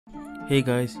Hey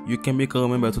guys, you can become a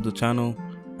member to the channel.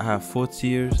 I have 4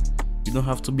 tiers. You don't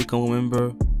have to become a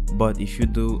member, but if you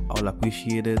do, I'll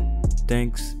appreciate it.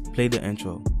 Thanks. Play the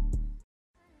intro.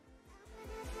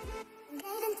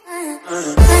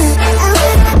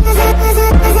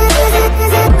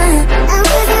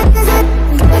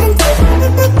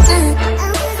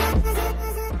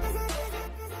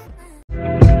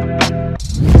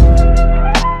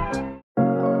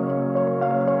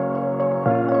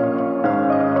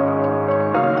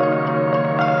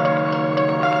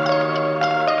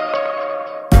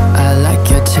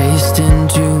 Tasting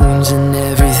tunes and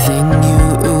everything you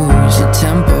ooze, the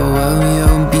tempo of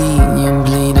your beat, you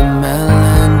bleed a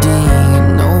melody.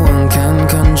 No one can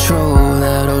control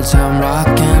that old time rock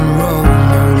and roll,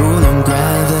 no rule of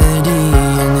gravity.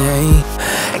 And hey,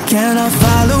 can I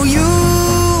follow you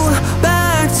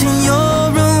back to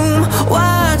your room,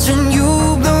 watching you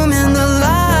bloom in the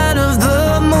light of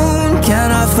the moon?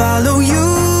 Can I follow you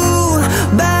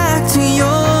back to your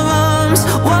arms,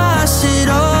 wash it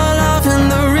all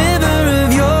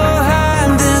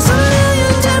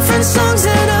songs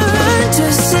that I learned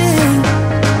to sing,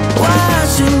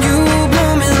 watching you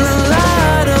bloom in the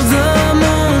light of the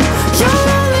moon. Your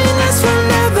loneliness will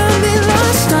never be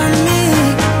lost on me,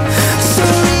 so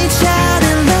reach out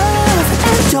and love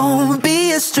and don't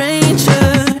be a stranger.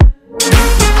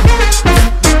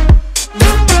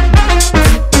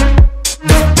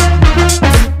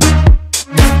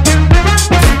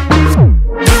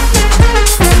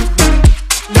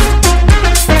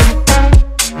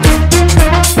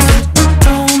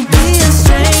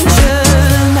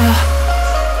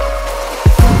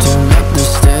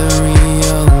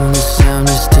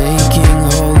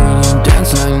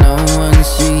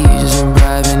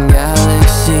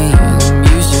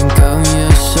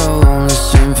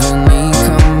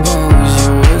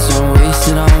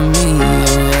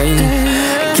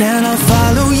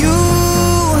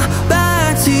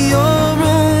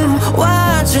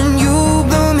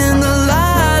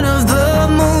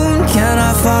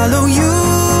 Follow you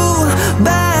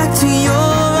back to your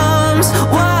arms,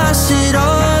 wash it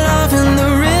all off in the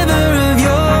river of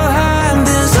your heart.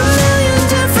 There's a million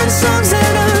different songs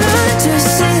that I learned to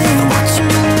sing,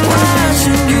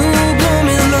 watching you bloom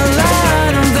in the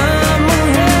light of the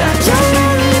moon. Your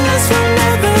loneliness will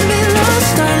never be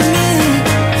lost on me,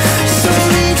 so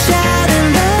reach out and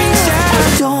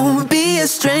love, don't be a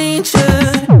stranger.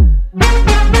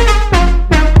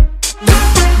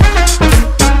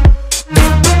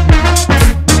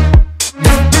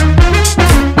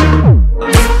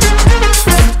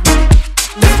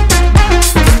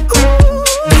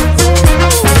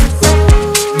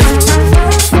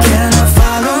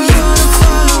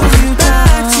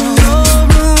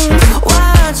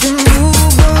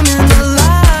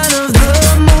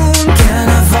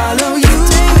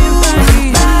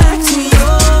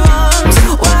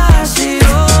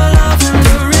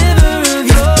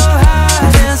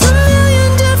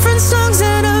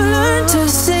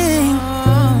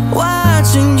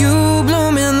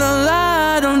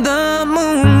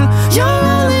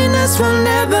 Will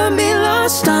never be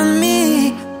lost on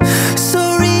me, so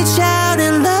reach out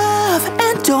and love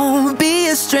and don't be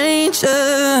a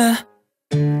stranger.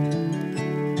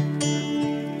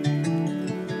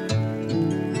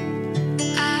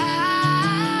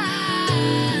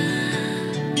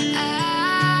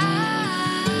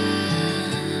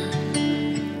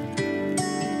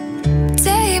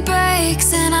 Day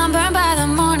breaks and I'm burned by the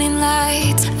morning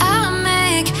light. I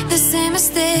make the same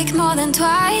mistake more than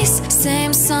twice.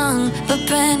 Same song, but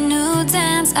brand new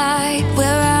dance. I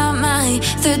wear out my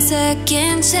 3rd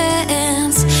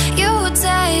chance. You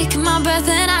take my breath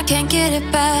and I can't get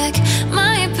it back.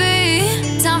 Might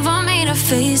be time for me to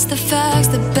face the facts.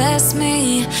 The best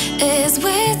me is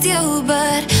with you,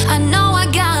 but I know I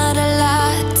got a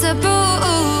lot to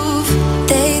prove.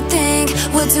 They think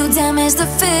we're too damaged to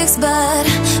fix, but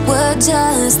we're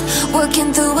just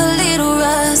working through a little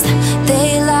rust.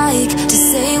 They like to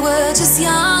say we're just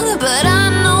young, but I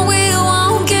know we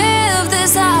won't give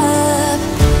this up.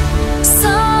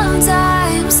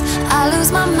 Sometimes I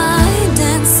lose my mind,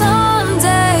 and some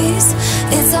days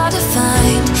it's hard to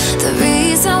find the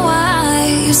reason why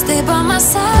you stay by my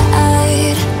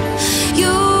side.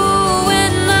 You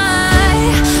and I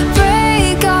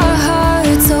break our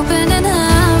hearts open in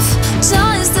half,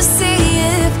 just to see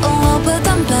if we'll put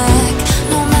them back.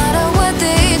 No matter what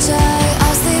they try,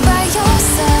 I'll stay by your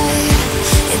side.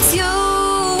 It's you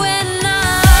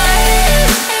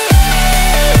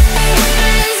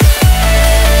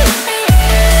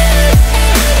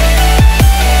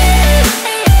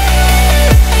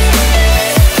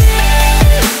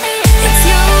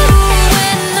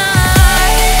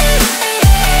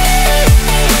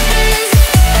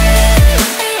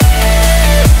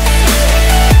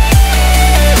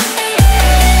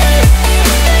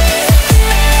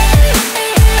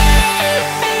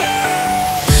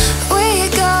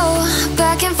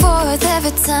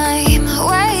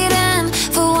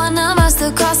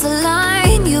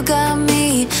got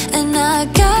me and I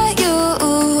got you,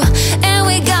 and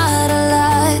we got a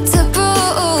lot to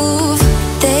prove.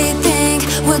 They think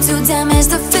we're too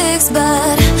damaged to fix,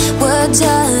 but we're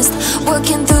just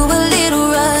working through a little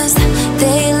rust.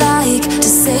 They like to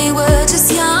say we're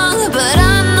just young, but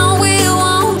I know we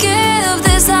won't give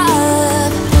this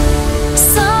up.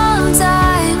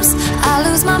 Sometimes I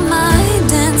lose my mind,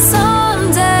 and some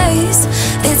days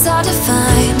it's hard to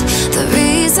find the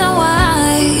reason why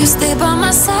you stay by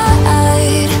my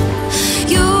side.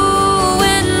 You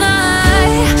and I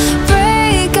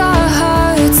break our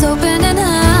hearts open in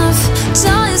half,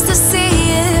 just to see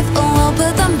if we'll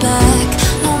put them back.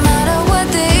 No matter what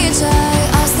they try,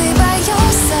 I'll stay by your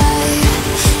side.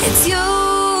 It's you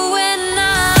and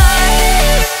I.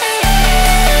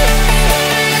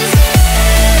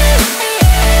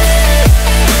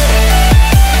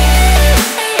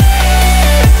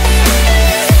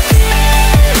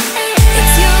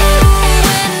 It's you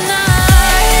and I.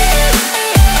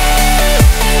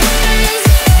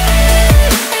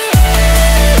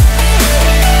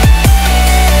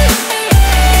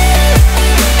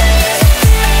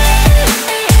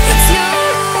 It's you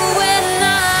and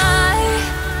I.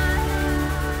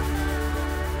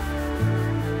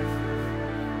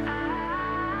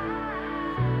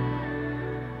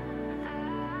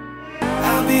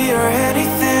 I'll be your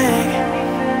anything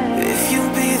if you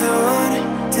be the one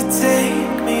to take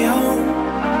me home.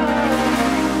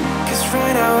 'Cause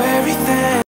right now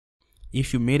everything.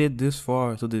 If you made it this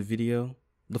far to the video,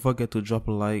 don't forget to drop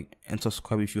a like and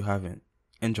subscribe if you haven't.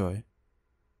 Enjoy.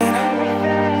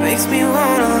 Makes me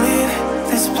wanna leave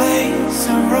this place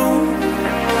alone.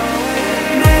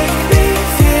 Make me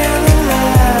feel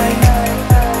alive.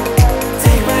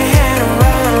 Take my hand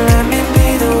around, let me be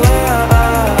the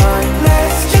one.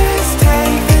 Let's just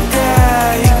take the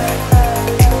dive.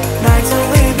 Night's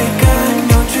only begun,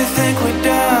 don't you think we're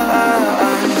done?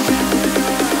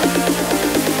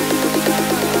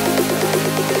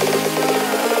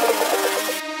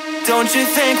 Don't you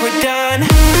think we're done?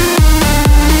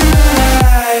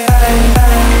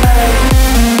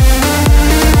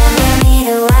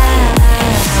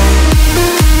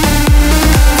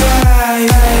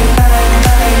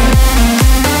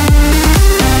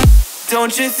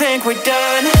 Don't you think we're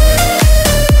done?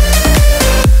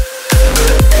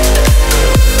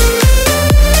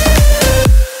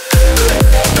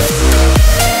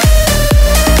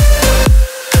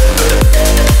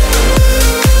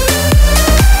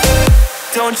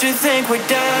 Don't you think we're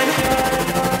done?